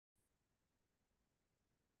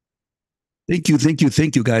Thank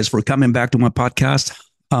you, guys, for coming back to my podcast.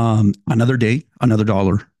 Another day, another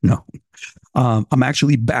dollar. No, I'm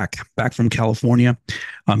actually back from California.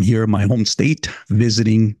 I'm here in my home state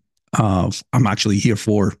visiting. I'm actually here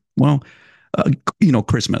for uh,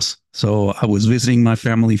 Christmas. So I was visiting my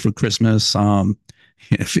family for Christmas.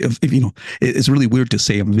 If it's really weird to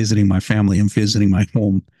say I'm visiting my family. I'm visiting my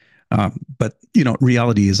home, but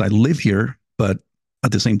reality is I live here, but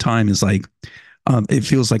at the same time, it's like it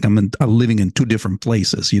feels like I'm living in two different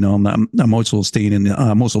places. I'm also staying in.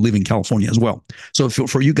 I'm also living in California as well. So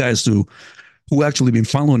for you guys who actually been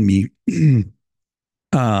following me,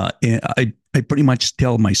 I pretty much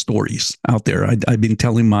tell my stories out there. I've been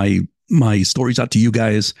telling my stories out to you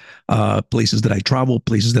guys, places that I travel,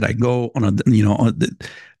 places that I go on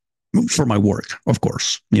for my work, of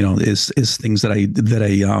course. Is things that I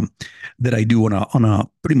do on a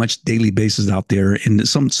pretty much daily basis out there, and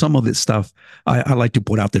some of this stuff I like to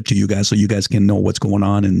put out there to you guys so you guys can know what's going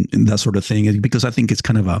on and that sort of thing. Because I think it's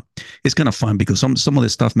kind of fun because some of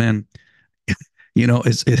this stuff, man,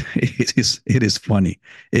 it is funny.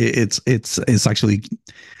 It's actually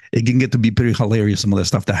it can get to be pretty hilarious, some of the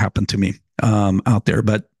stuff that happened to me out there.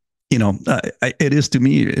 But it is to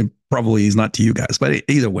me. It probably is not to you guys, but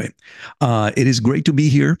either way, it is great to be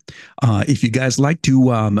here. If you guys like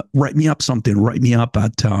to write me up something, write me up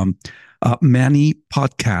at Manny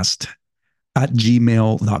Podcast at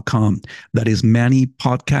gmail.com. That is Manny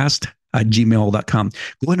Podcast at gmail.com.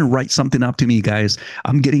 Go ahead and write something up to me, guys.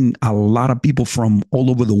 I'm getting a lot of people from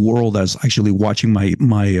all over the world that's actually watching my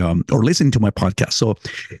or listening to my podcast. So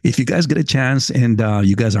if you guys get a chance and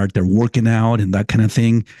you guys are out there working out and that kind of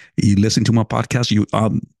thing, you listen to my podcast,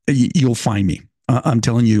 you'll find me. I'm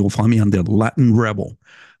telling you, you'll find me on the Latin Rebel.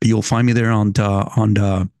 You'll find me there on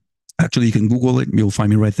actually, you can Google it. You'll find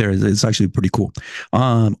me right there. It's actually pretty cool.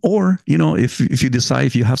 Or if you decide,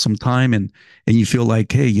 if you have some time and you feel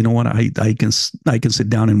like, hey, you know what, I can sit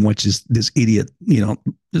down and watch this idiot,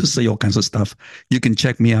 just say all kinds of stuff. You can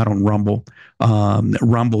check me out on Rumble.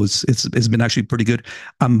 Rumble it's been actually pretty good.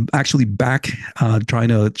 I'm actually back trying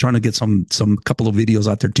to get some couple of videos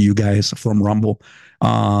out there to you guys from Rumble.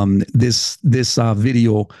 This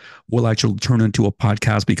video will actually turn into a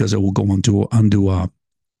podcast because it will go onto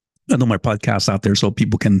I know my podcast out there so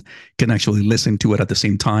people can actually listen to it at the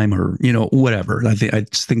same time or whatever. I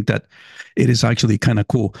just think that it is actually kind of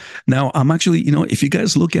cool. Now I'm actually if you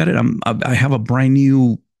guys look at it, I have a brand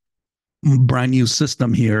new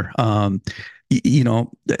system here. You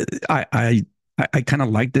know, I kind of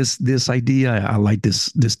like this idea. I like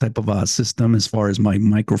this type of system as far as my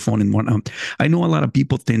microphone and whatnot. I know a lot of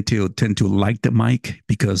people tend to like the mic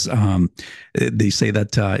because they say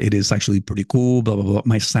that it is actually pretty cool. Blah blah blah.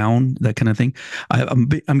 My sound, that kind of thing.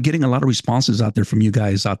 I'm getting a lot of responses out there from you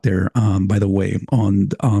guys out there. By the way, on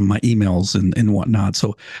my emails and whatnot.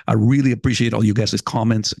 So I really appreciate all you guys'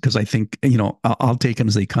 comments because I think I'll take them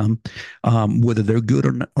as they come, whether they're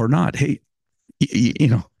good or not. Hey,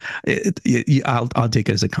 I'll take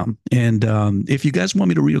it as it come. And if you guys want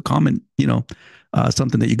me to read a comment,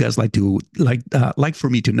 something that you guys like for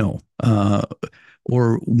me to know,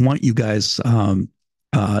 or want you guys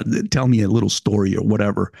tell me a little story or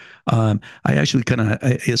whatever. I actually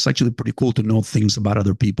it's actually pretty cool to know things about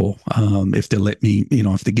other people if they let me,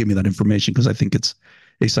 if they give me that information because I think it's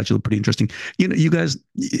actually pretty interesting. You guys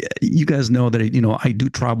know that I do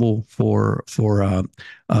travel for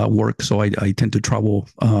work, so I tend to travel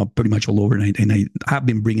pretty much all over, and I have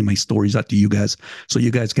been bringing my stories out to you guys, so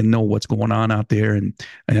you guys can know what's going on out there. And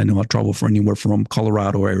I know I travel for anywhere from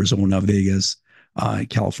Colorado, Arizona, Vegas,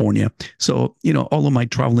 California. So all of my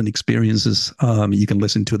traveling experiences, you can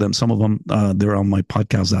listen to them. Some of them they're on my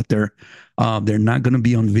podcast out there. They're not going to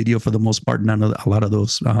be on video for the most part. None of a lot of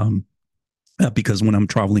those. Because when I'm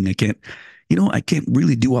traveling, I can't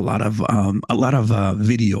really do a lot of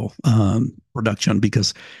video production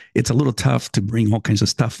because it's a little tough to bring all kinds of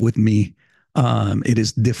stuff with me. It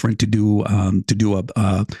is different to do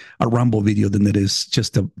a Rumble video than it is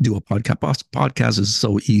just to do a podcast. Podcast is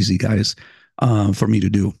so easy, guys, for me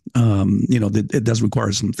to do. It does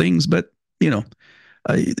require some things, but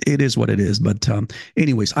it is what it is. But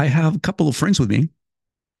anyways, I have a couple of friends with me.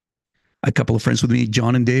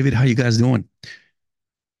 John and David. How you guys doing?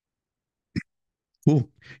 Cool.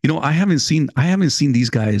 I haven't seen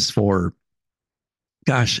these guys for,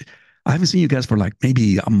 gosh, I haven't seen you guys for like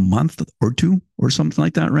maybe a month or two or something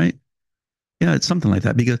like that, right? Yeah, it's something like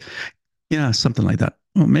that because yeah, something like that.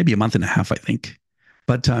 Well, maybe a month and a half, I think.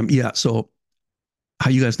 But yeah. So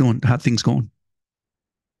how you guys doing? How things going?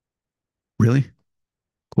 Really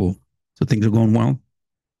cool. So things are going well.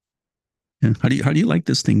 Yeah. How do you like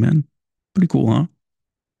this thing, man? Pretty cool, huh?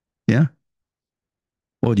 Yeah.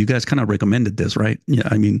 Well, you guys kind of recommended this, right? Yeah,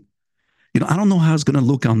 I mean, I don't know how it's gonna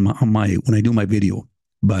look on my when I do my video,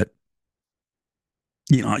 but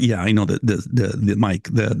yeah, I know the mic,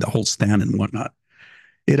 the whole stand and whatnot.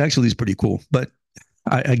 It actually is pretty cool. But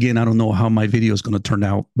I don't know how my video is gonna turn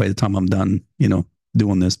out by the time I'm done,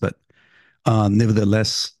 doing this. But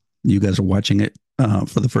nevertheless, you guys are watching it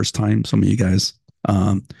for the first time. Some of you guys.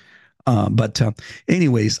 But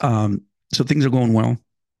anyways, so things are going well,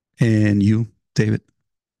 and you, David,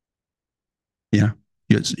 yeah,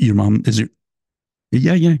 yes, your mom is your,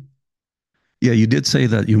 yeah, yeah, yeah. You did say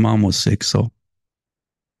that your mom was sick, so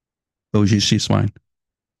she's fine.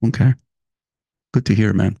 Okay, good to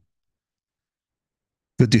hear, man.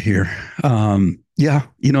 Good to hear. Yeah,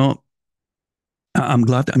 I'm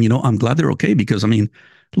glad. I'm glad they're okay because I mean,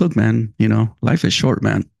 look, man, life is short,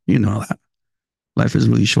 man. You know that life is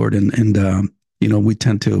really short, and we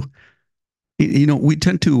tend to,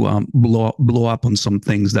 blow up on some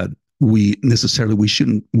things that we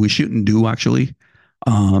shouldn't do actually.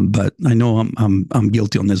 But I know I'm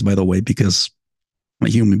guilty on this, by the way, because I'm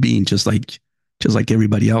a human being, just like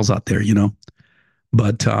everybody else out there,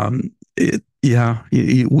 But yeah,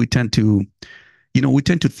 we tend to,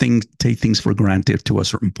 take things for granted to a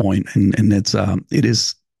certain point, and it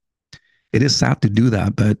is sad to do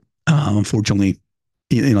that, but unfortunately,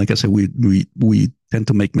 like I said, we tend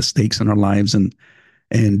to make mistakes in our lives, and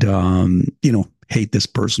hate this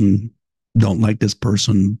person, don't like this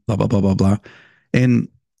person, blah blah blah blah blah, and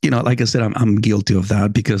like I said, I'm guilty of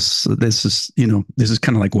that because this is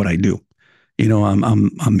kind of like what I do.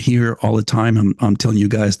 I'm here all the time. I'm telling you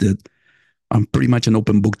guys that I'm pretty much an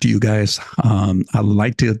open book to you guys. I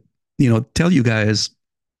like to, tell you guys,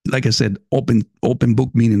 like I said, open book,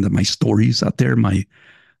 meaning that my stories out there, my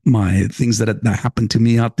things that happened to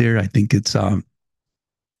me out there. I think it's kind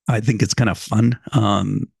of fun.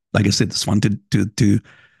 Like I said, it's fun to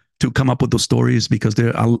come up with those stories because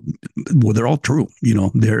they're all true.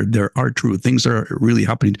 There are true things that are really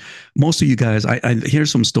happening. Most of you guys, I hear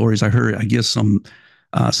some stories. I heard, I guess some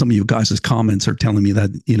of you guys' comments are telling me that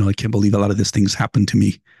I can't believe a lot of these things happen to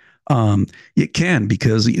me. It can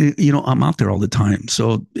because I'm out there all the time.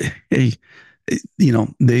 So hey,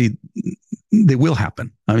 they will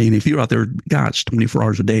happen. I mean, if you're out there, gosh, 24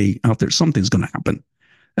 hours a day out there, something's going to happen.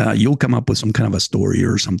 You'll come up with some kind of a story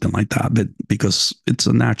or something like that, but because it's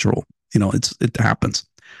a natural, it happens.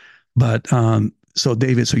 But so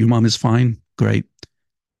David, so your mom is fine. Great.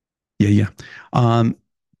 Yeah, yeah.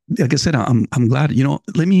 Like I said, I'm glad.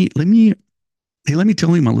 Let me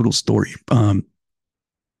tell you my little story.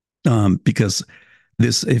 Because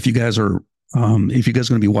this, if you guys are going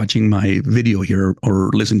to be watching my video here or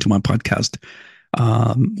listening to my podcast,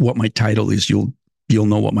 what my title is, you'll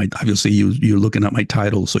know what obviously you're looking at my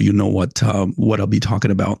title, so you know what I'll be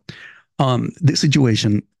talking about. This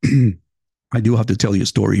situation, I do have to tell you a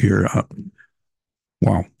story here.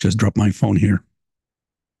 Wow, just dropped my phone here.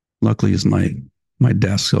 Luckily, it's my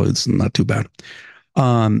desk, so it's not too bad.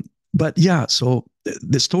 But yeah, so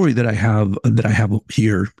the story that I have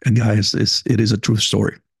here, guys, it is a true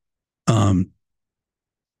story. Um,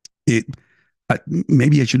 it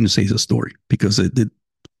maybe I shouldn't say it's a story because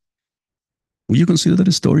will you consider that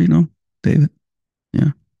a story? David?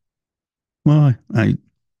 Yeah. Well, I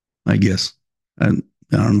guess. I don't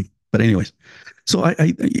know. But anyways, so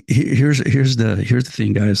here's the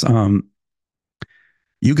thing, guys.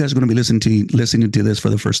 You guys are going to be listening to this for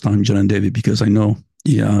the first time, John and David, because I know,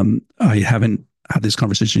 yeah, I haven't had this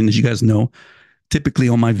conversation. As you guys know, typically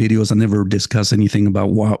on my videos, I never discuss anything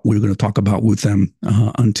about what we're going to talk about with them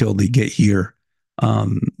until they get here,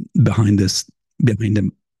 um, behind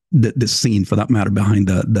behind the scene, for that matter, behind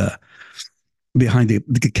the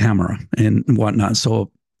camera and whatnot.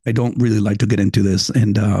 So I don't really like to get into this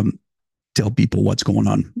and tell people what's going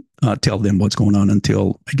on, tell them what's going on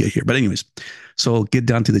until I get here. But anyways, so get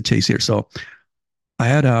down to the chase here. So I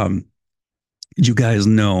had, you guys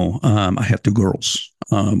know, I have two girls.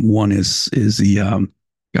 One is the,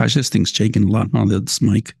 gosh, this thing's shaking a lot on this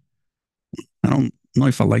mic. I don't know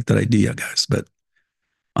if I like that idea, guys, but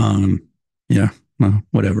um, yeah, well,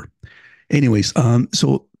 whatever. Anyways,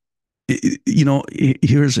 so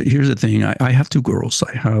here's the thing. I have two girls.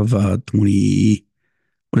 I have 20.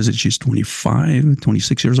 What is it? She's 25,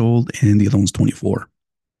 26 years old, and the other one's 24.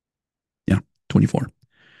 Yeah, 24.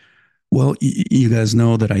 Well, you guys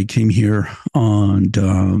know that I came here on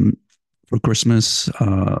for Christmas.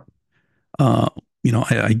 Uh, I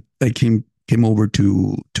came over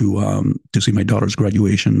to see my daughter's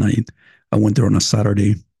graduation. I went there on a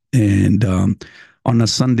Saturday, and on a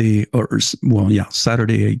Sunday, well, yeah,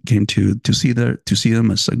 Saturday, I came to see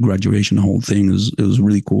them as a graduation. The whole thing, it was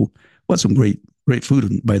really cool. Well, some great Great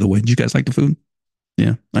food, by the way. Did you guys like the food?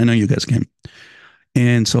 Yeah, I know you guys came.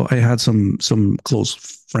 And so I had some close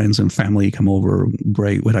friends and family come over.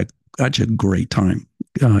 Great, we had actually a great time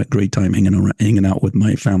hanging out with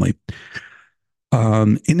my family.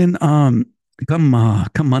 And then come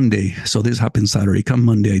Monday. So this happened Saturday. Come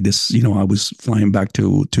Monday, I was flying back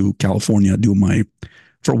to California, do my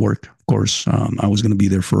for work. Of course, I was going to be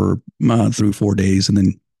there for 3 or 4 days, and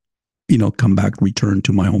then come back, return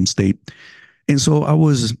to my home state. And so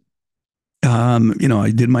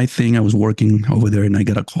I did my thing. I was working over there, and I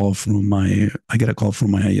got a call from my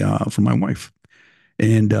wife,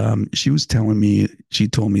 and she told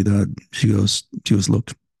me that she goes,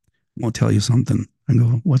 look, I want to tell you something. I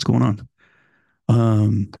go, what's going on?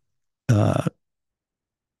 Um, uh,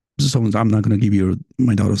 so I'm not going to give you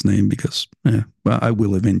my daughter's name because, well, I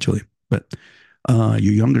will eventually. But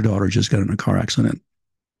your younger daughter just got in a car accident,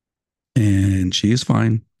 and she is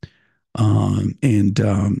fine. And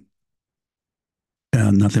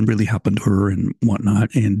nothing really happened to her and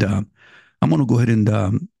whatnot. And I'm going to go ahead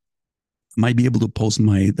and might be able to post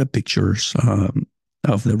the pictures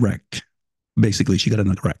of the wreck. Basically, she got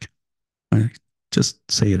in a wreck. I just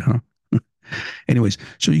say it, huh? Anyways,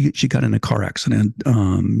 so she got in a car accident.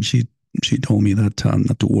 She told me that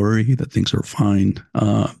not to worry, that things are fine.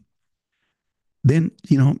 Then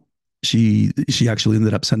she actually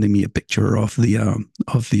ended up sending me a picture of the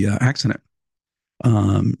accident.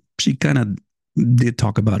 She kind of did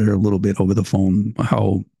talk about it a little bit over the phone,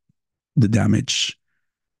 how the damage,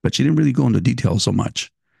 but she didn't really go into detail so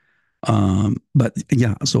much. But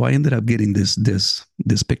yeah, so I ended up getting this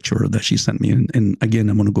picture that she sent me, and again,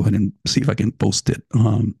 I'm gonna go ahead and see if I can post it.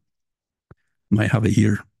 Might have it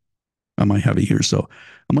here. I might have it here, so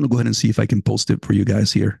I'm gonna go ahead and see if I can post it for you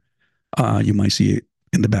guys here. You might see it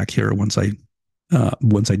in the back here once I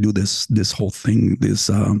do this whole thing, this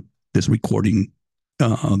recording,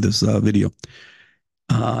 this video.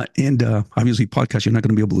 And obviously, podcast, you're not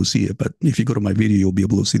going to be able to see it, but if you go to my video, you'll be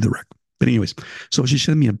able to see the wreck. But anyways, so she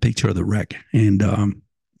sent me a picture of the wreck, and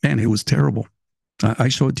man, it was terrible. I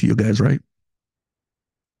showed it to you guys, right?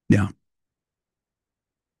 Yeah.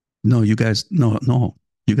 No, you guys, no,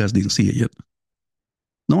 you guys didn't see it yet.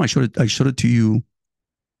 No, I showed it to you.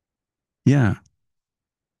 Yeah.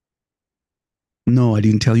 No, I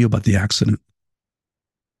didn't tell you about the accident.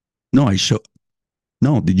 No, I showed.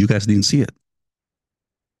 No, did you guys didn't see it?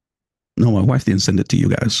 No, my wife didn't send it to you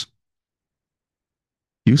guys.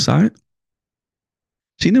 You saw it?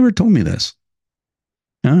 She never told me this.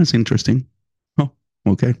 Oh, that's interesting. Oh,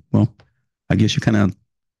 okay. Well, I guess you kind of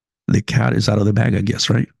the cat is out of the bag, I guess,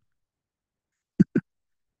 right?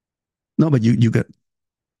 No, but you guys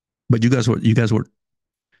were.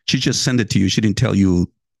 She just sent it to you. She didn't tell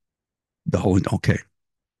you the whole. Okay,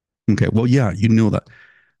 okay. Well, yeah, you knew that.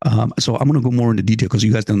 So I'm going to go more into detail because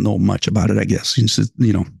you guys don't know much about it, I guess.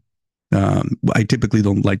 I typically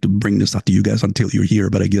don't like to bring this up to you guys until you're here,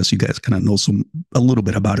 but I guess you guys kind of know a little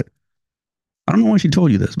bit about it. I don't know why she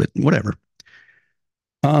told you this, but whatever.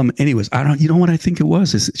 Anyways, I don't. You know what I think it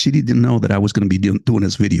was is she didn't know that I was going to be doing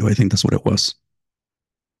this video. I think that's what it was.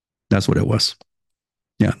 That's what it was.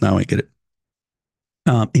 Yeah, now I get it.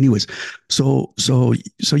 Anyways, so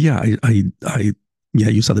yeah, yeah,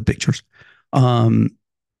 you saw the pictures. Um,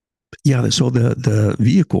 yeah, so the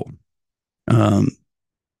vehicle, um,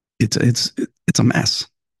 it's a mess.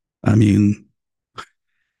 I mean,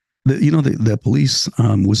 the police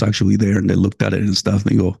was actually there and they looked at it and stuff.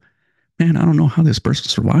 And they go, man, I don't know how this person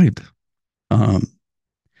survived. Um,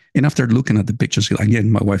 and after looking at the pictures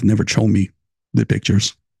again, my wife never showed me the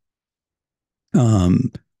pictures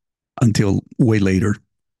um, until way later.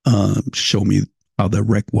 Show me how the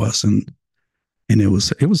wreck was, and it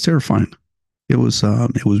was terrifying. It was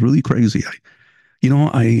really crazy.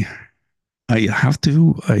 I have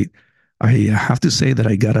to I have to say that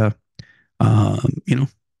I gotta you know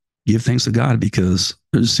give thanks to God because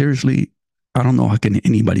seriously, I don't know how can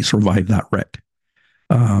anybody survive that wreck.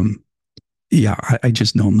 Um, yeah, I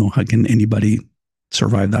just don't know how can anybody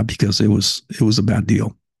survive that because it was a bad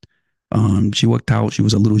deal. She walked out. She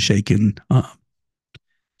was a little shaken.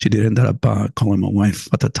 She did end up calling my wife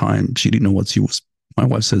at the time. She didn't know what she was. My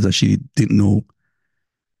wife says that she didn't know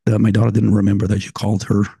that my daughter didn't remember that you called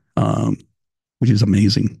her, which is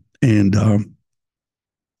amazing. And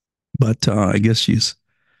but I guess she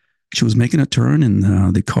was making a turn,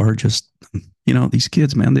 and the car just these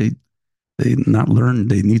kids, man, they not learn.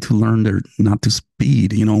 They need to learn their not to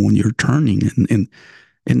speed. When you're turning, and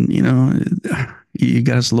you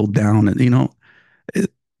got to slow down, and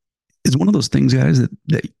it, it's one of those things, guys,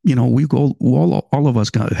 that we go all of us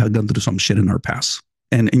have gone through some shit in our past,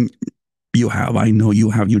 and you have. I know you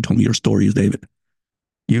have. You told me your stories, David.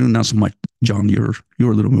 You're not so much, John. You're a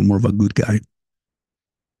little bit more of a good guy.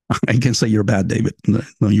 I can say you're bad, David.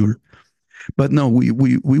 No, you were, but no, we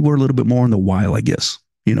were a little bit more in the wild, I guess.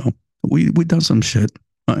 You know, we done some shit.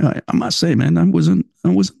 I must say, man, I wasn't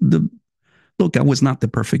the look. I was not the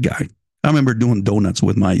perfect guy. I remember doing donuts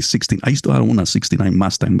with my 16. I used to own a 69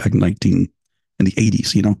 Mustang back in 19 in the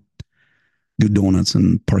 80s. You know, do donuts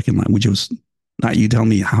in parking lot, which was not. You tell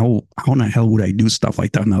me how in the hell would I do stuff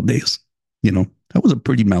like that nowadays? You know, that was a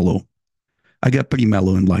pretty mellow. I got pretty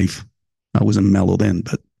mellow in life. I wasn't mellow then,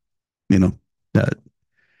 but you know that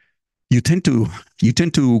you tend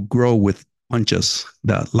to grow with punches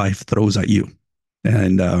that life throws at you,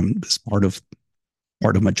 and it's part of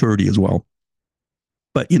maturity as well.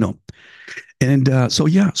 But you know, and so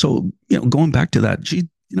yeah, so you know, going back to that, she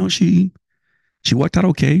worked out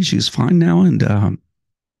okay. She's fine now, and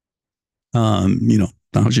you know,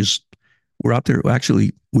 now just we're out there.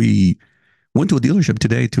 Actually, we went to a dealership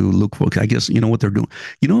today to look for. I guess you know what they're doing.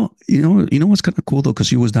 You know what's kind of cool though, because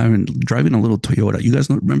she was driving a little Toyota. You guys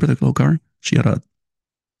remember the little car? She had a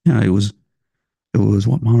yeah. It was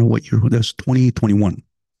what model? What year? That's 2021. It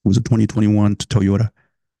was a 2021 Toyota.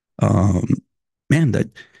 Um, man, that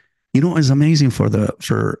is amazing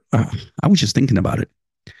I was just thinking about it.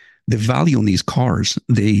 The value on these cars,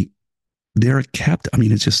 they're kept. I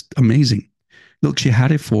mean, it's just amazing. Look, she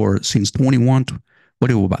had it for since 21,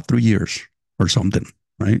 what it was about 3 years or something,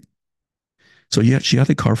 right? So yeah, she had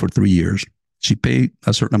the car for 3 years. She paid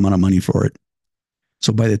a certain amount of money for it.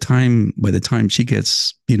 So by the time she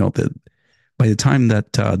gets, by the time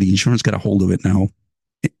that the insurance got a hold of it now,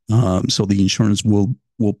 so the insurance will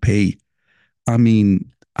pay. I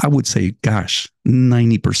mean, I would say, gosh,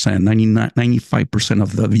 90%, 99, 95%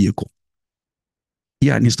 of the vehicle.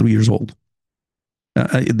 Yeah, and it's 3 years old.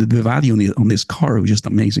 The value on this car was just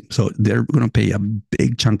amazing. So they're going to pay a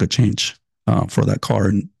big chunk of change for that car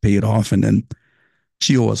and pay it off. And then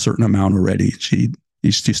she owes a certain amount already. She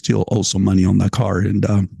still owes some money on that car. And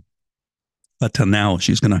but now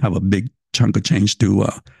she's going to have a big chunk of change to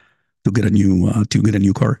get a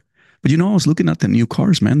new car. But I was looking at the new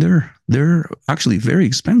cars, man. They're actually very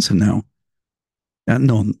expensive now. And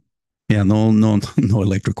no, yeah, no, no, no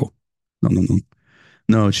electrical. No, no, no.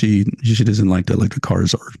 No, she doesn't like the electric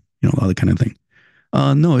cars or other kind of thing.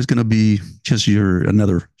 No, it's gonna be just your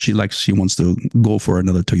another. She wants to go for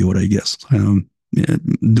another Toyota, I guess. Yeah,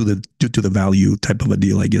 due to the value type of a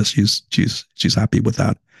deal, I guess she's happy with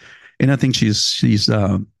that, and I think she's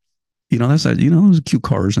that's those cute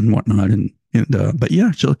cars and whatnot, and but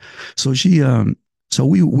yeah, so she so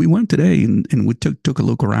we went today and we took a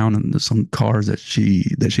look around and there's some cars that she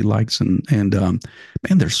likes and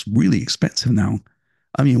man, they're really expensive now.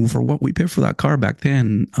 I mean, for what we paid for that car back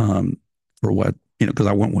then, for what, because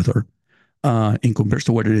I went with her, in comparison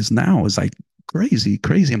to what it is now, is like crazy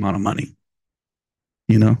amount of money,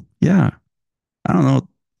 Yeah. I don't know.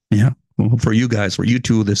 Yeah. Well, for you guys, for you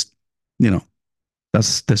two, you know,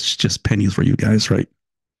 that's just pennies for you guys, right?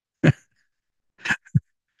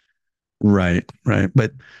 Right.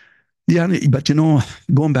 But yeah, but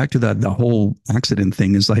going back to the whole accident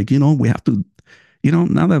thing is like, we have to,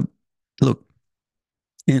 now that, look,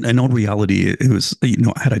 in all reality, it was, I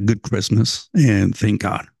had a good Christmas and thank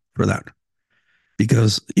God for that.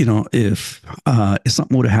 Because, if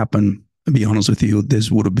something would have happened, to be honest with you,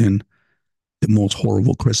 this would have been the most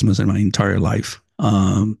horrible Christmas in my entire life.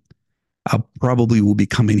 I probably will be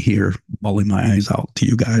coming here bawling my eyes out to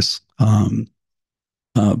you guys.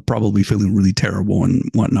 Probably feeling really terrible and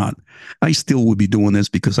whatnot. I still would be doing this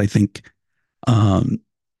because I think um,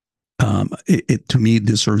 it to me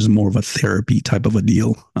this serves more of a therapy type of a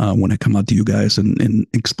deal when I come out to you guys and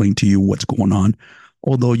explain to you what's going on.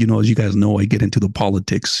 Although as you guys know, I get into the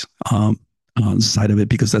politics side of it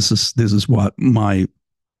because this is what my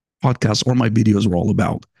podcast or my videos are all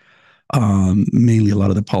about. Mainly a lot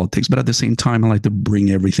of the politics, but at the same time, I like to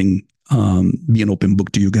bring everything, be an open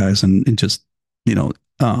book to you guys and just you know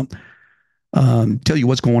um, tell you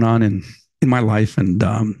what's going on in my life and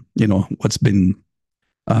what's been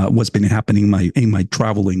happening in my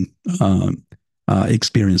traveling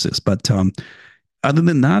experiences. But other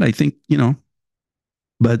than that, I think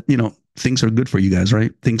but things are good for you guys,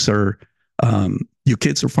 right? Things are your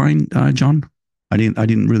kids are fine, John. I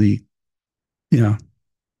didn't really. Yeah,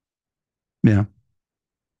 yeah,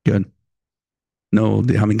 good. No,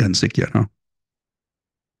 they haven't gotten sick yet, huh?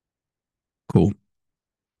 Cool,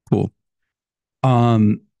 cool.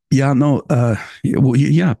 Yeah, no, yeah, well,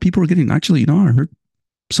 yeah, people are getting actually, I heard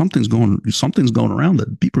something's going around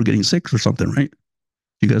that people are getting sick or something, right?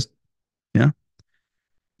 You guys, yeah,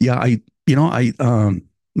 yeah. I no,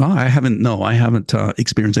 I haven't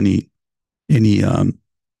experienced any.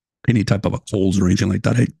 any type of a colds or anything like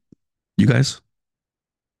that. Hey, you guys?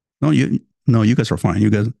 No, you guys are fine. You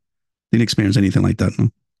guys didn't experience anything like that. No?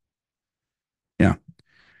 Yeah.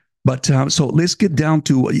 But so let's get down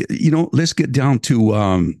to let's get down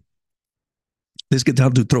to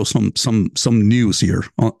throw some news here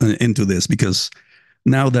into this because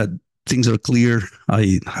now that things are clear,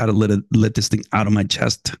 I had to let this thing out of my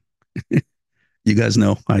chest. You guys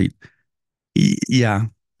know yeah,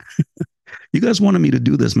 you guys wanted me to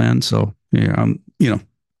do this, man. So yeah,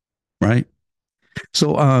 right.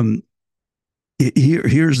 So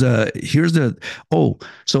here's the oh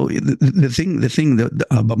so the thing that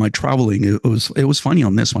about my traveling, it was funny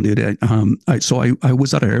on this one, dude. I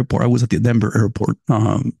was at an airport. I was at the Denver airport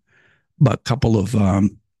about a couple of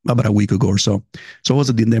about a week ago or so. So I was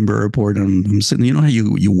at the Denver airport and I'm sitting. You know how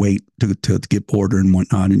you wait to get order and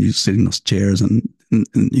whatnot, and you sit in those chairs and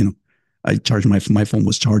I charged my phone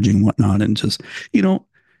was charging and whatnot, and just you know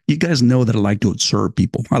you guys know that I like to observe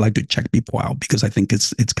people. I like to check people out because I think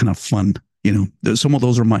it's kind of fun. Some of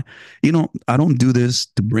those are my, I don't do this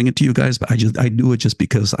to bring it to you guys, but I do it just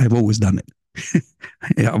because I've always done it.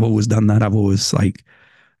 Yeah, I've always done that. I'm always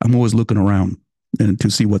looking around and to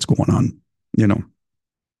see what's going on, you know.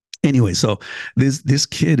 Anyway, so this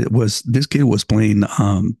kid was playing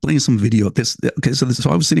some video. So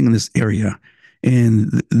I was sitting in this area,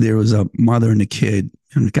 and there was a mother and a kid,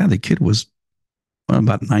 and God, the kid was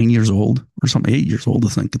about 9 years old or something, 8 years old, I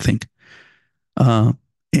think. Uh,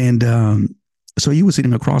 and so he was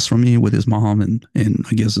sitting across from me with his mom, and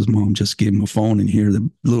I guess his mom just gave him a phone, and here the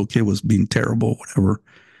little kid was being terrible, whatever,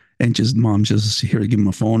 and just mom just here to give him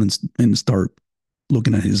a phone and start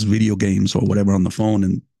looking at his video games or whatever on the phone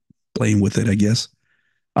and playing with it, I guess.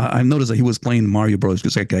 I've noticed that he was playing Mario Bros.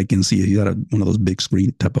 Because I can see he got one of those big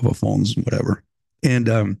screen type of a phones, whatever. And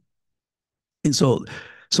so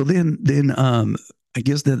then I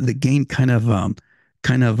guess that the game kind of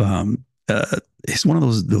it's one of uh,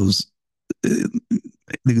 those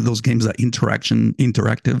games that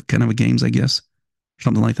interactive kind of games, I guess,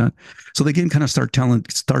 something like that. So the game kind of start telling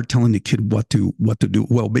the kid what to do.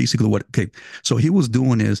 Well, basically, so he was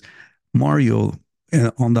doing is Mario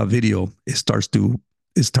on that video. It starts to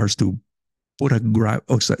put a grab.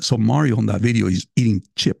 Oh, so Mario on that video is eating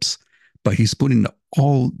chips, but he's putting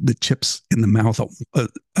all the chips in the mouth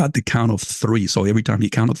at the count of three. So every time he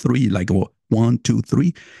counted three, like 1, 2,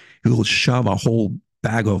 3, he will shove a whole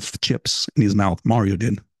bag of chips in his mouth. Mario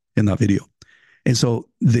did in that video. And so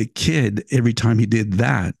the kid, every time he did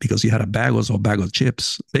that, because he had a bag of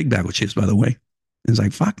chips, big bag of chips, by the way, it's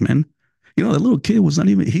like, fuck, man. The little kid was not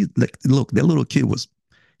even, look, that little kid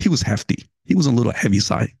he was hefty. He was a little heavy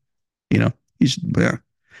side, you know. Yeah.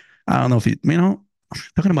 I don't know if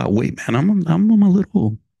talking about weight, man. I'm a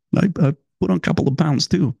little, I put on a couple of pounds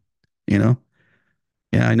too, you know.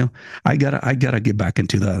 Yeah, I know. I gotta get back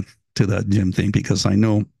into the gym thing because I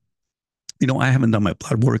know, I haven't done my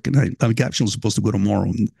blood work, and I'm actually supposed to go tomorrow.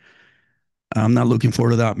 And I'm not looking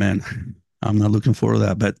forward to that, man. I'm not looking forward to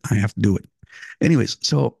that, but I have to do it. Anyways,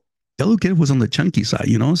 so the little kid was on the chunky side,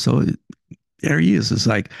 so there he is. It's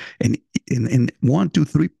like, and 1, 2,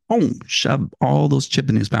 3, boom, shove all those chips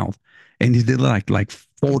in his mouth. And he did like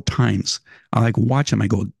 4 times. I like watch him. I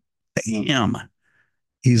go, damn.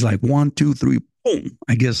 He's like 1, 2, 3, boom.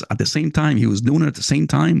 I guess at the same time, he was doing it at the same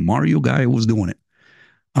time. Mario guy was doing it.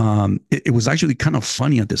 It was actually kind of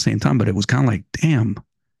funny at the same time, but it was kind of like, damn,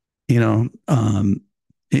 you know, um,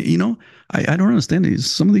 you know, I don't understand these.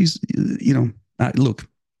 Some of these, look,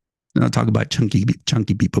 I'll talk about chunky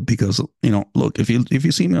people because, look, if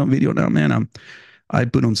you see me on video now, man, I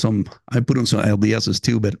put on some LDSs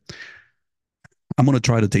too, but I'm going to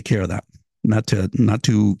try to take care of that. Not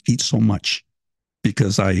to eat so much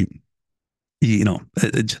because the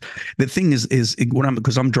thing is when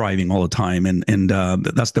because I'm driving all the time, and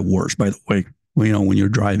that's the worst, by the way. When you're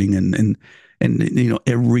driving, and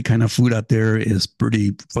every kind of food out there is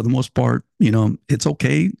pretty, for the most part, it's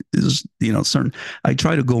okay. Is certain. I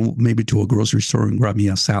try to go maybe to a grocery store and grab me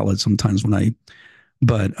a salad sometimes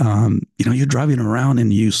but you're driving around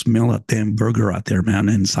and you smell a damn burger out there, man,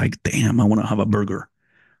 and it's like, damn, I want to have a burger.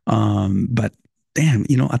 But damn,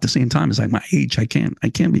 at the same time, it's like my age. I can't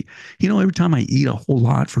be, every time I eat a whole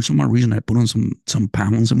lot, for some odd reason, I put on some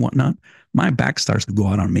pounds and whatnot. My back starts to go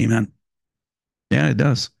out on me, man. Yeah, it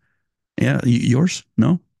does. Yeah, yours?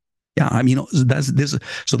 No? Yeah, I mean, that's this.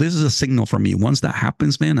 So this is a signal for me. Once that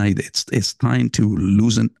happens, man, it's time to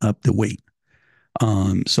loosen up the weight.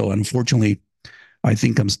 So unfortunately, I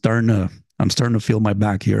think I'm starting to feel my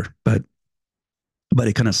back here, but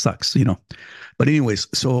it kind of sucks. But anyways,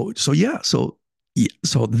 so yeah, so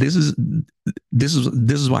this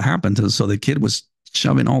is what happened. So the kid was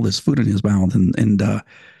shoving all this food in his mouth, and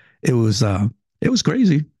it was uh, it was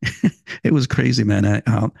crazy. It was crazy, man.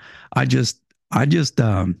 I just I just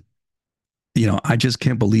I just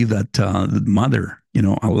can't believe that the mother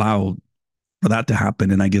allowed for that to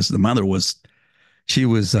happen. And I guess the mother was she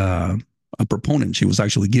was a proponent. She was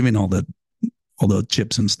actually giving all the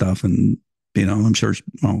chips and stuff, and I'm sure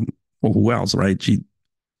well, who else, right?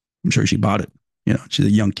 I'm sure she bought it. She's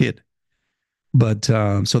a young kid. But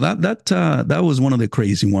so that was one of the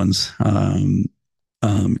crazy ones,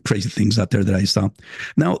 crazy things out there that I saw.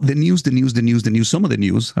 Now the news, the news, the news, the news. Some of the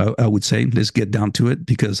news, I would say, let's get down to it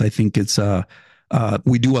because I think it's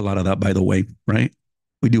we do a lot of that, by the way, right?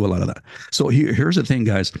 We do a lot of that. So here's the thing,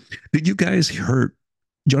 guys. Did you guys hear,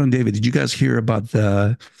 John and David? Did you guys hear about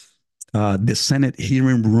the Senate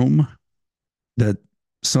hearing room that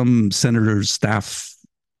some senator's staff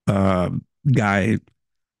uh, guy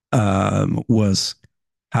was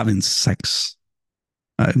having sex.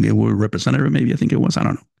 I mean, a representative, maybe I think it was. I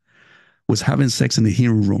don't know. Was having sex in the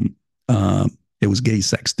hearing room. It was gay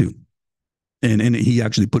sex too, and he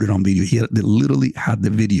actually put it on video. They literally had the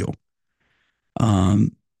video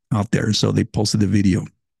um, out there, so they posted the video.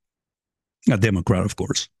 A Democrat, of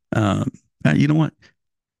course. You know what?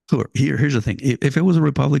 Here's the thing. If it was a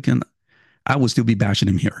Republican, I would still be bashing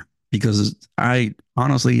him here because I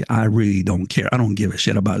honestly, I really don't care. I don't give a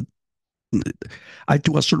shit about.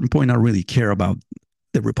 To a certain point, I really care about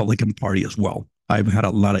the Republican Party as well. I've had a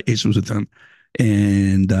lot of issues with them,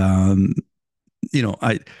 and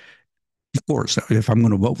I of course, if I'm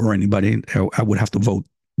going to vote for anybody, I would have to vote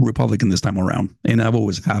Republican this time around, and I've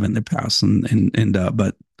always have in the past, and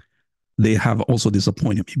but they have also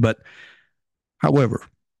disappointed me. But however,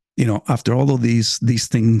 after all of these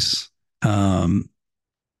things um,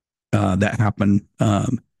 that happen,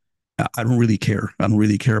 I don't really care. I don't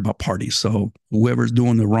really care about parties. So whoever's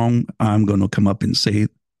doing the wrong, I'm going to come up and say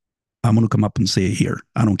it. I'm going to come up and say it here.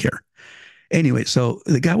 I don't care. Anyway, so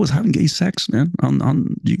the guy was having gay sex, man.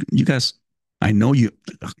 On you guys, I know you.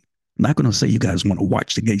 I'm not going to say you guys want to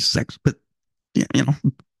watch the gay sex, but yeah,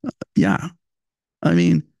 yeah. I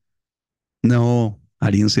mean, no, I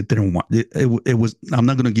didn't sit there and watch it. It was. I'm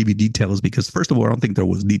not going to give you details because first of all, I don't think there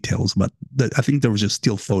was details, but I think there was just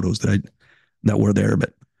still photos that were there.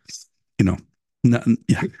 But you know, no,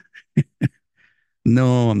 yeah.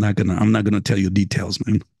 No, I'm not gonna tell you details,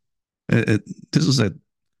 man. This is a.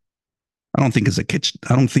 I don't think it's a kid.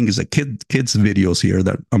 I don't think it's a kids videos here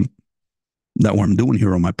that what I'm doing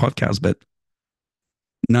here on my podcast. But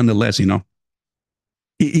nonetheless,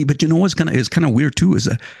 but you know what's kind of weird too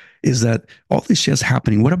is that all this shit's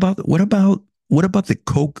happening. What about the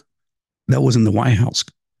coke that was in the White House?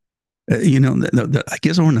 I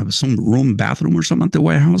guess I in some room bathroom or something at the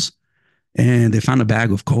White House, and they found a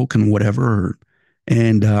bag of coke and whatever.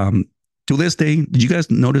 And to this day, did you guys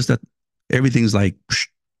notice that everything's like psh,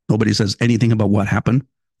 nobody says anything about what happened?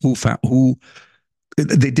 Who found who?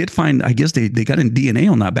 They did find. I guess they got in DNA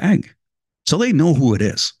on that bag, so they know who it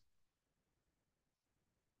is.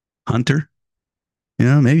 Hunter,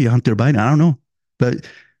 maybe Hunter Biden. I don't know, but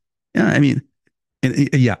yeah, I mean,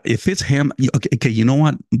 yeah, if it's him, okay, you know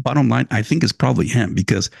what? Bottom line, I think it's probably him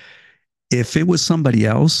because if it was somebody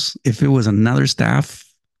else, if it was another staff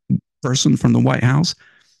person from the White House,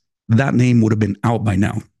 that name would have been out by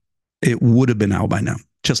now. It would have been out by now.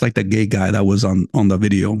 Just like the gay guy that was on the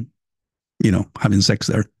video, having sex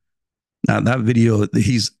there. Now that video,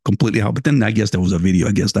 he's completely out. But then I guess there was a video.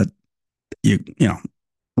 I guess that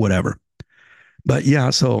whatever. But yeah,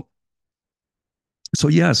 so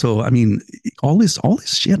I mean, all this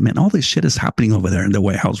shit, man, all this shit is happening over there in the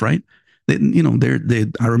White House, right? I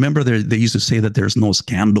remember they used to say that there's no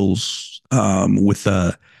scandals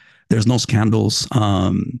there's no scandals.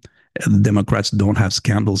 The Democrats don't have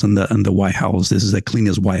scandals in the White House. This is the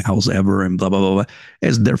cleanest White House ever, and blah blah blah.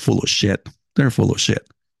 They're full of shit. They're full of shit.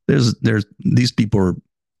 There's these people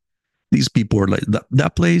are like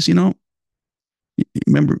that place.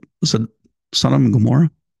 Remember Sodom and Gomorrah?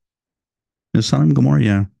 Is Sodom and Gomorrah?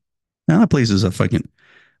 Yeah. Now that place is a fucking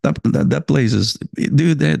that place is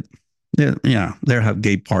dude. They have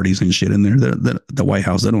gay parties and shit in there. The White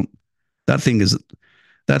House. They don't. That thing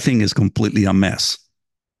is completely a mess.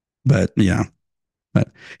 But yeah.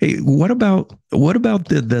 But hey, what about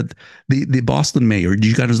the Boston mayor? Do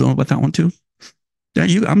you guys know about that one too? Yeah,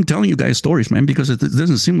 I'm telling you guys stories, man, because it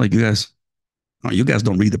doesn't seem like you guys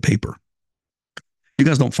don't read the paper. You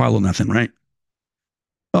guys don't follow nothing, right?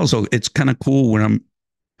 Also, it's kind of cool when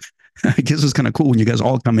I guess it's kind of cool when you guys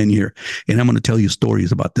all come in here and I'm going to tell you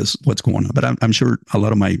stories about this, what's going on. But I'm sure a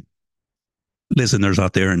lot of my listeners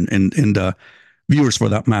out there and viewers for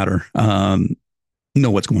that matter,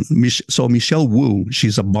 know what's going on. So Michelle Wu,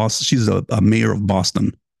 she's a boss. She's a mayor of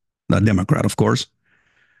Boston, a Democrat, of course.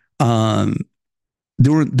 Um,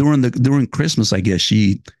 during Christmas, I guess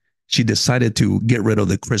she decided to get rid of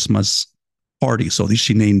the Christmas party, so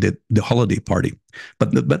she named it the holiday party.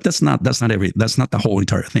 But that's not the whole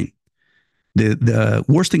entire thing. The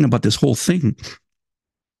worst thing about this whole thing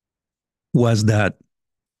was that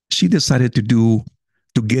she decided to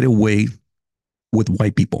get away with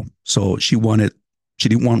white people. So she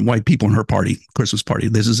didn't want white people in her party, Christmas party.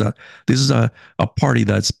 This is a party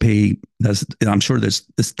that's paid. That's I'm sure this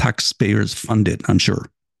taxpayers funded. I'm sure,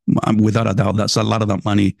 without a doubt, that's a lot of that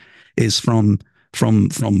money is from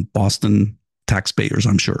Boston taxpayers.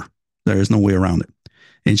 I'm sure there is no way around it.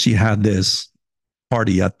 And she had this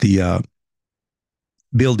party at the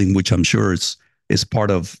building, which I'm sure is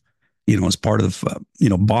part of is part of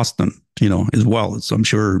Boston, as well. So I'm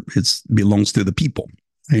sure it belongs to the people,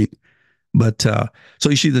 right? But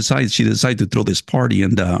so she decided to throw this party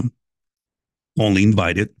and only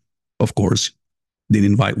invited, of course,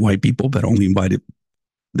 didn't invite white people, but only invited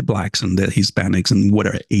the blacks and the Hispanics and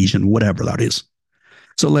whatever Asian, whatever that is.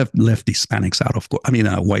 So left Hispanics out, of course. I mean,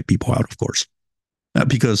 white people out, of course,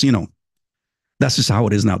 because that's just how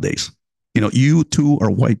it is nowadays. You two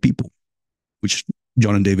are white people, which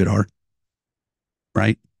John and David are,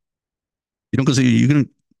 right? You don't consider you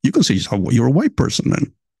can say you're a white person,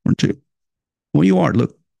 then, aren't you? Well, you are.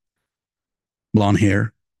 Look, blonde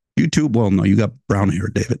hair. You too. Well, no, you got brown hair,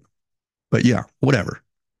 David. But yeah, whatever.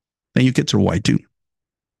 And you kids are white too.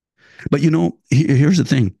 But here's the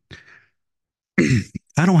thing.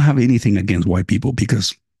 I don't have anything against white people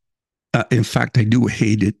because, in fact, I do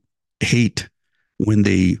hate when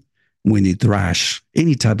they thrash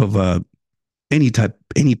any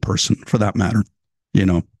person for that matter. You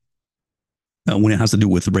know, when it has to do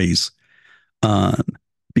with race, uh,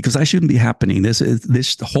 because that shouldn't be happening. This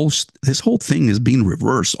whole thing is being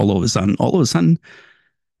reversed all of a sudden. All of a sudden,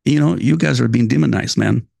 you guys are being demonized,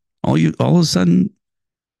 man. All of a sudden,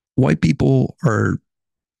 white people are,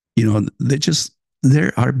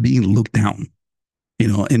 they are being looked down.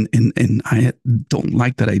 And I don't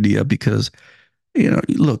like that idea because,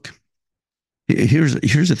 look, here's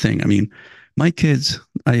the thing. I mean, my kids,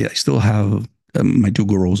 I still have my two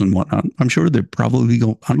girls and whatnot. I'm sure they're probably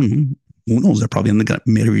go. I don't know. Who knows? They're probably going to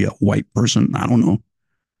marry a white person. I don't know.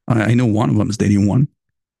 I know one of them is dating one.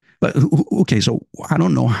 But okay, so I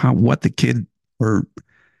don't know what the kid or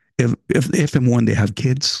if and when they have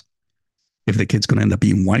kids, if the kid's going to end up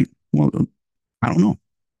being white. Well, I don't know.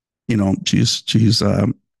 She's a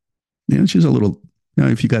little.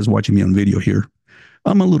 If you guys watching me on video here,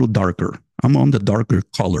 I'm a little darker. I'm on the darker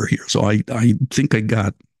color here, so I think I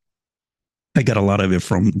got a lot of it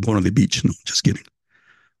from going to the beach. No, just kidding.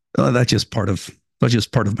 That's just part of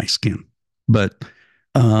my skin. But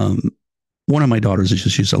um, one of my daughters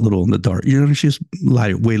she's a little in the dark. She's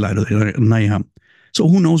way lighter than I am. So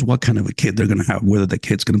who knows what kind of a kid they're going to have? Whether the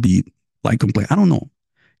kid's going to be like complete, I don't know.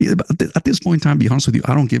 Yeah, but at this point in time, to be honest with you,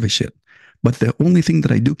 I don't give a shit. But the only thing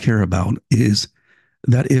that I do care about is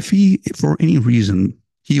that if for any reason,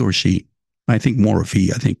 he or she, I think more of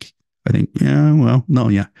he, yeah, well, no,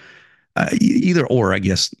 yeah, either or, I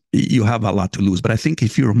guess you have a lot to lose. But I think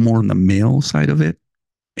if you're more on the male side of it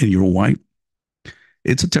and you're white,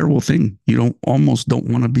 it's a terrible thing. You almost don't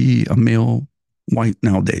want to be a male white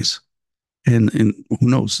nowadays, and who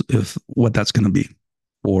knows what that's going to be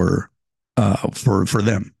for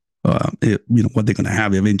them. What they're going to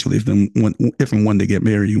have eventually if and when they get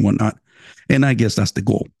married and whatnot. And I guess that's the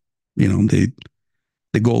goal. The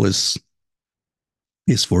goal is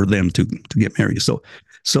for them to get married.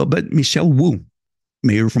 But Michelle Wu,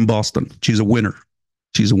 mayor from Boston, she's a winner.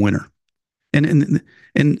 She's a winner. And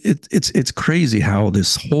it's crazy how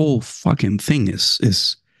this whole fucking thing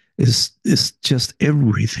is just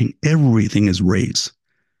everything. Everything is raised.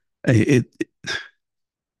 Yeah,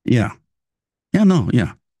 yeah, no,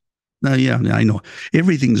 yeah, yeah, I know.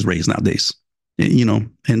 Everything's raised nowadays.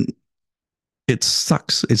 And it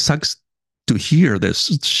sucks. It sucks to hear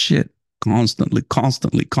this shit constantly,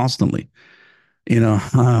 constantly, constantly.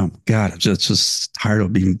 God, I'm just tired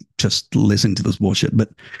of being just listening to this bullshit. But,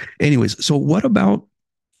 anyways, so what about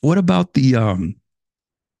the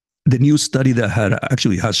new study that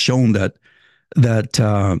has shown that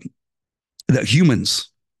humans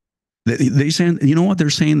they saying what they're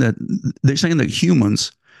saying that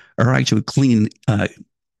humans are actually killing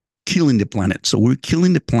the planet. So we're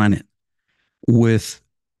killing the planet with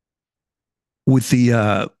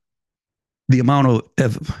the amount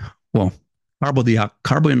of well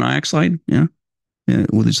carbon dioxide. Yeah, yeah,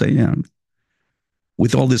 what do you say? Yeah,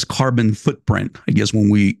 with all this carbon footprint, I guess when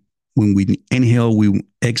we when we inhale, we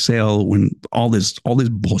exhale, when all this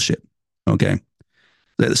bullshit. Okay.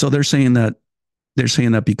 So they're saying that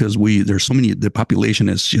because there's so many, the population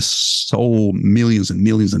is just so millions and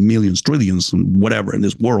millions and millions, trillions and whatever in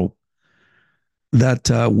this world, that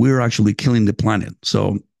we're actually killing the planet.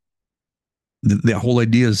 So the whole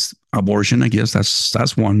idea is abortion. I guess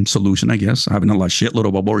that's one solution. I guess having a lot shitload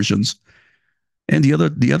of abortions, and the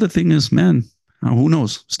other thing is, man, who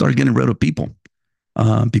knows? Start getting rid of people,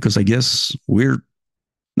 because I guess we're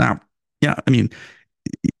now. Yeah, I mean,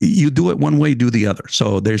 you do it one way, do the other.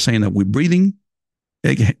 So they're saying that we're breathing,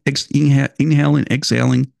 inhaling,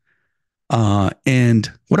 exhaling.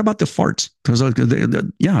 And what about the farts? Because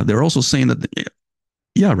yeah, they're also saying that,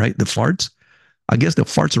 yeah, right, the farts. I guess the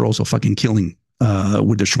farts are also fucking killing.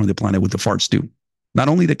 We're destroying the planet with the farts too. Not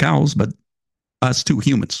only the cows, but us too,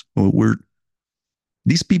 humans. We're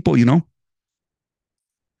these people,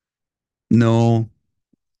 no.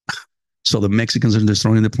 So the Mexicans are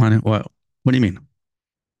destroying the planet. What do you mean?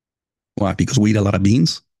 Why? Because we eat a lot of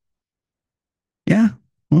beans? Yeah.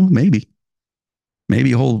 Well, maybe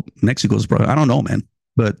whole Mexico's probably. I don't know, man.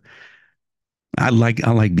 But I like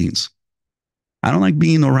beans. I don't like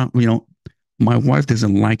being around. My wife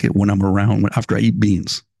doesn't like it when I'm around after I eat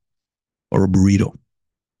beans or a burrito.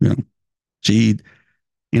 You know, she,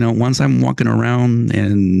 once I'm walking around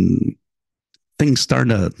and things starting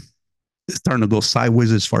to go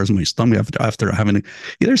sideways as far as my stomach after having it.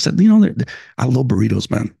 Either said, I love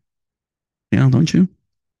burritos, man. Yeah, don't you?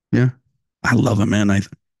 Yeah, I love them, man.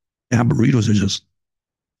 Yeah, burritos are just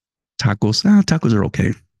tacos. Tacos are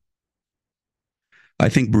okay. I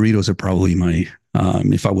think burritos are probably my.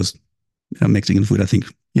 If I was Mexican food, I think,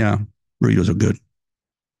 yeah, burritos are good.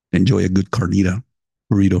 Enjoy a good carnita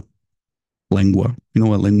burrito, lengua. You know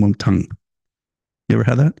what lengua tongue? You ever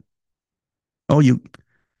had that? Oh, you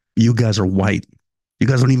guys are white. You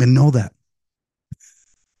guys don't even know that.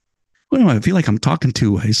 Well, I feel like I'm talking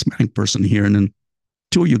to a Hispanic person here, and then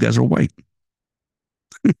two of you guys are white.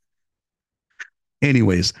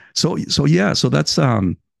 Anyways, so yeah, so that's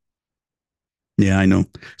yeah, I know.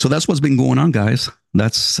 So that's what's been going on, guys.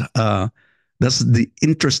 That's the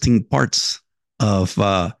interesting parts of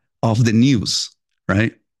the news,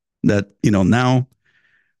 right? That now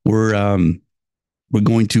we're um we're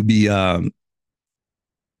going to be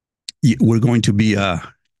we're going to be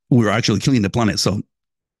we're actually killing the planet. So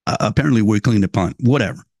apparently we're killing the planet.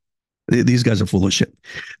 Whatever. These guys are full of shit.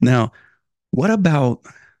 Now, what about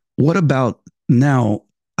what about now?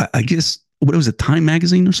 I guess what was it, Time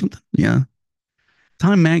Magazine or something? Yeah,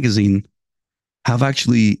 Time Magazine have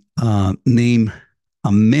actually named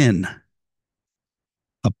a men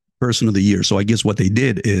a person of the year. So I guess what they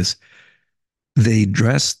did is they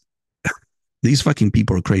dressed these fucking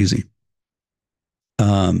people are crazy.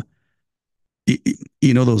 Um,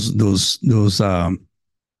 those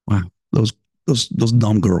wow those those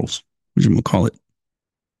dumb girls. What you gonna call it?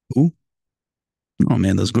 Ooh, oh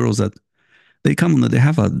man, those girls that they come on. They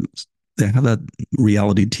have a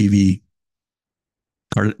reality TV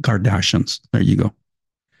Kardashians. There you go.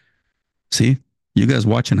 See, you guys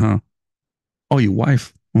watching, huh? Oh, your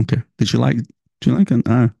wife. Okay. Did you like it?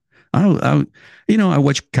 I I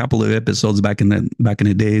watched a couple of episodes back in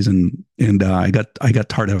the days, and I got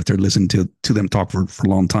tired after listening to them talk for a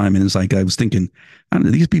long time, and it's like I was thinking, I don't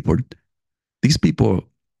know, these people,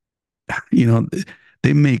 you know,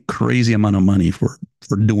 they make crazy amount of money for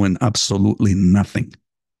doing absolutely nothing.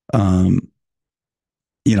 Um,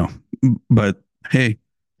 you know, but hey,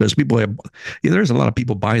 there's people. Yeah, there's a lot of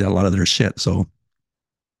people buy a lot of their shit. So,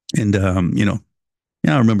 and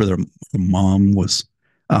yeah, I remember their mom was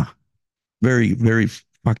uh, very, very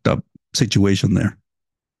fucked up situation there.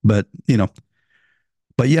 But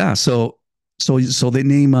but yeah, so they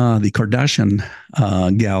name the Kardashian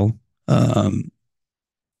gal um,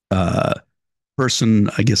 uh, person,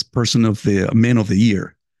 I guess, person of the man of the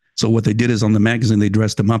year. So what they did is on the magazine they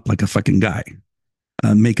dressed him up like a fucking guy,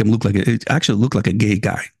 make him look like it actually looked like a gay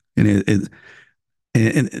guy, and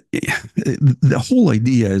the whole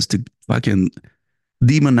idea is to fucking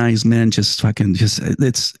demonize men. Just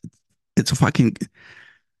it's a fucking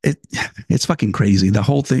it it's fucking crazy. The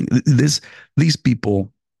whole thing. These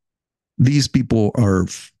people these people are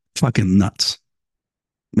fucking nuts.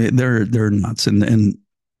 They're nuts, and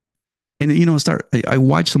I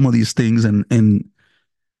watch some of these things, and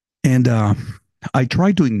I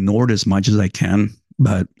try to ignore it as much as I can,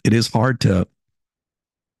 but it's hard to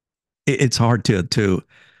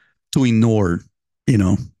ignore, you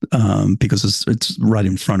know, because it's right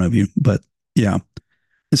in front of you. But yeah.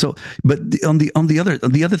 So, but on the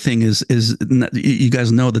other thing is you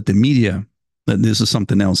guys know that the media, that this is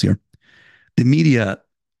something else here. The media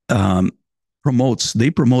um,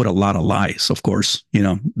 they promote a lot of lies. Of course,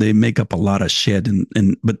 they make up a lot of shit,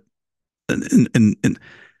 but and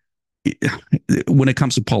when it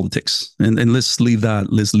comes to politics, and let's leave this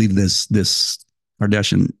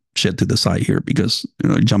Kardashian shit to the side here, because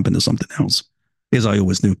jump into something else, as I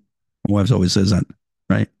always do. My wife always says that,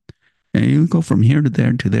 right? And you go from here to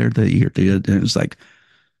there to there to here to here. And it's like,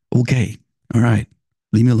 okay, all right,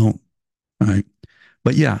 leave me alone. All right.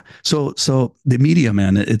 But yeah, so the media,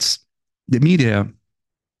 man, it's the media,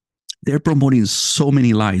 they're promoting so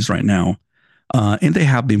many lies right now. And they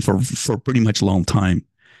have been for pretty much a long time.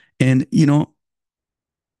 And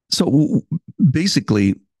so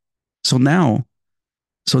basically, so now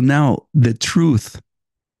the truth,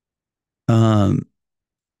 um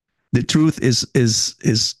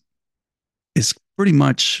is pretty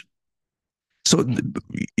much, so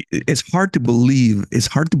it's hard to believe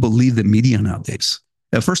the media nowadays.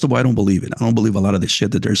 First of all, I don't believe it. I don't believe a lot of the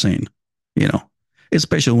shit that they're saying, you know,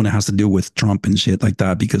 especially when it has to do with Trump and shit like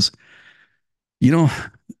that, because, you know,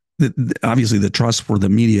 obviously the trust for the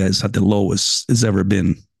media is at the lowest it's ever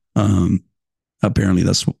been. Um, Apparently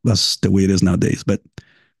that's the way it is nowadays, but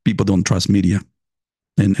people don't trust media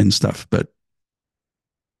and stuff, but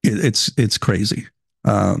it's crazy.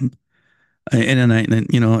 Um, and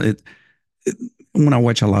it, when I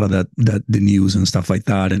watch a lot of that the news and stuff like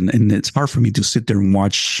that, and it's hard for me to sit there and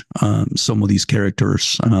watch some of these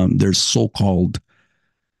characters. They're so called.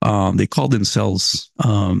 They call themselves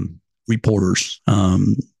reporters.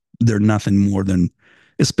 They're nothing more than,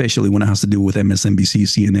 especially when it has to do with MSNBC,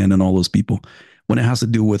 CNN, and all those people. When it has to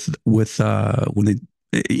do with when they,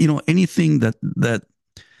 anything that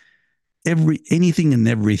anything and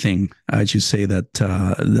everything, I should say,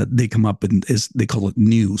 that they come up and is, they call it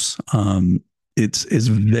news. It's is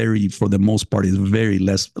very, for the most part, is very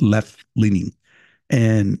less left leaning,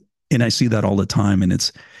 and I see that all the time, and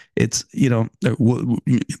it's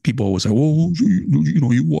people always say, well,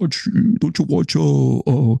 you watch, don't you watch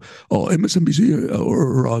MSNBC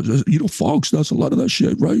or Fox? That's a lot of that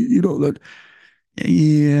shit, right? That.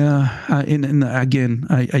 Yeah, and again,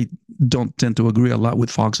 I don't tend to agree a lot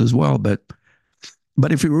with Fox as well, but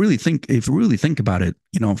if you really think about it,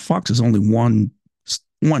 Fox is only one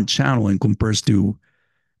channel in comparison to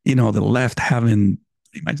the left having,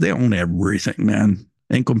 they own everything, man.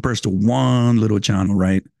 In comparison to one little channel,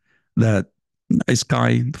 right? That nice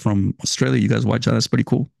guy from Australia. You guys watch that? That's pretty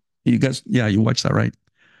cool. You guys, yeah, you watch that, right?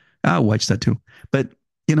 I watch that too. But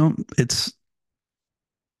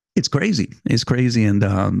it's crazy. It's crazy, and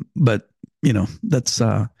but that's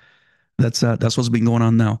what's been going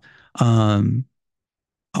on now. Um,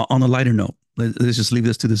 on a lighter note, let's just leave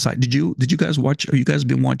this to the side. Did you guys watch? Are you guys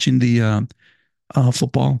been watching the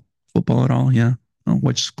football at all? Yeah, I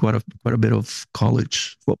watched quite a bit of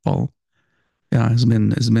college football. Yeah, it's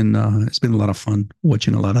been a lot of fun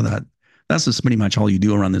watching a lot of that. That's just pretty much all you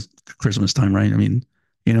do around this Christmas time, right? I mean,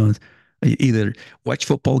 you know, either watch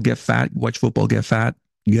football, get fat,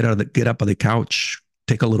 get up on the couch,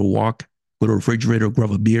 take a little walk, go to the refrigerator,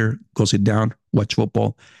 grab a beer, go sit down, watch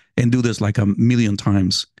football, and do this like a million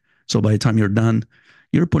times. So by the time you're done,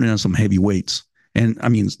 you're putting on some heavy weights. And I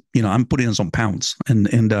mean, I'm putting on some pounds,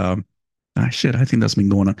 shit, I think that's been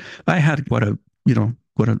going on. I had well,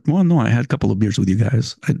 no, I had a couple of beers with you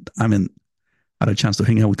guys. I mean, had a chance to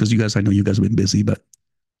hang out with, because you guys, I know you guys have been busy, but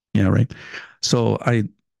yeah, right. So I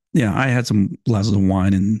had some glasses of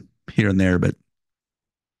wine and here and there, but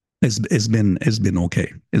it's been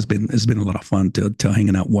okay. It's been a lot of fun to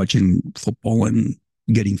hanging out, watching football and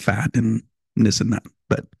getting fat and this and that.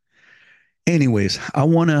 But anyways, I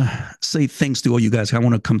want to say thanks to all you guys. I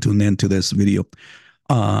want to come to an end to this video.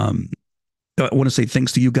 Um, I want to say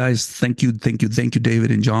thanks to you guys. Thank you,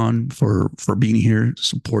 David and John, for being here,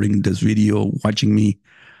 supporting this video, watching me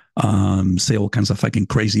say all kinds of fucking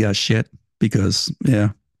crazy ass shit. Because yeah,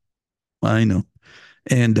 I know.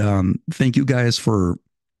 And thank you guys for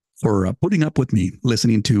putting up with me,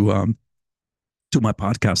 listening to my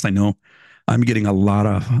podcast. I know I'm getting a lot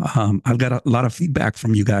of I've got a lot of feedback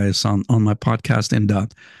from you guys on my podcast, and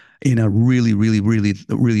really, really, really,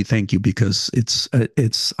 really thank you, because it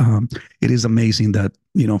is amazing that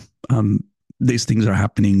these things are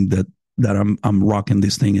happening, that I'm rocking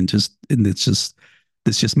this thing, and it's just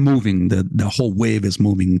moving. The whole wave is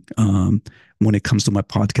moving when it comes to my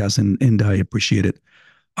podcast, and I appreciate it.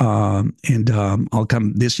 And I'll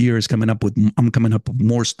come this year is coming up with I'm coming up with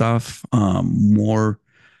more stuff, more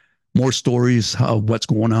stories of what's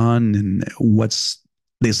going on and what's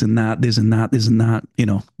this and that, this and that, this and that,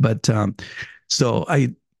 But so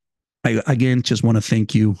I again just want to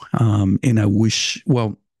thank you. And I wish,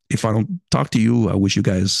 well, if I don't talk to you, I wish you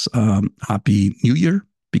guys happy New Year.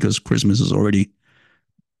 because Christmas is already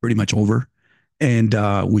pretty much over. And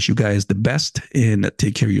wish you guys the best and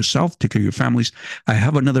take care of yourself, take care of your families. I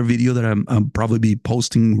have another video that I'm probably be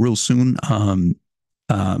posting real soon.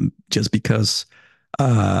 Just because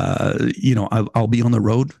I'll be on the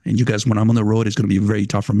road, and you guys, when I'm on the road, it's going to be very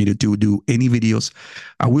tough for me to do any videos.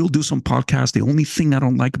 I will do some podcasts. The only thing I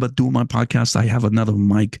don't like about doing my podcast, I have another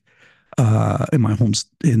mic in my home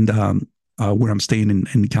where I'm staying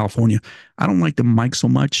in California. I don't like the mic so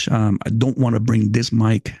much. I don't want to bring this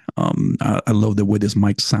mic. I love the way this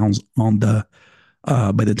mic sounds on the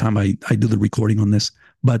by the time I do the recording on this.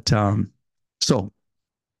 But so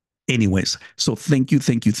anyways, so thank you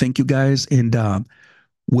guys. And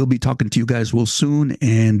we'll be talking to you guys real soon.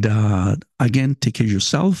 And again, take care of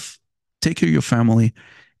yourself, take care of your family,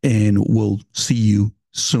 and we'll see you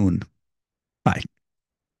soon. Bye.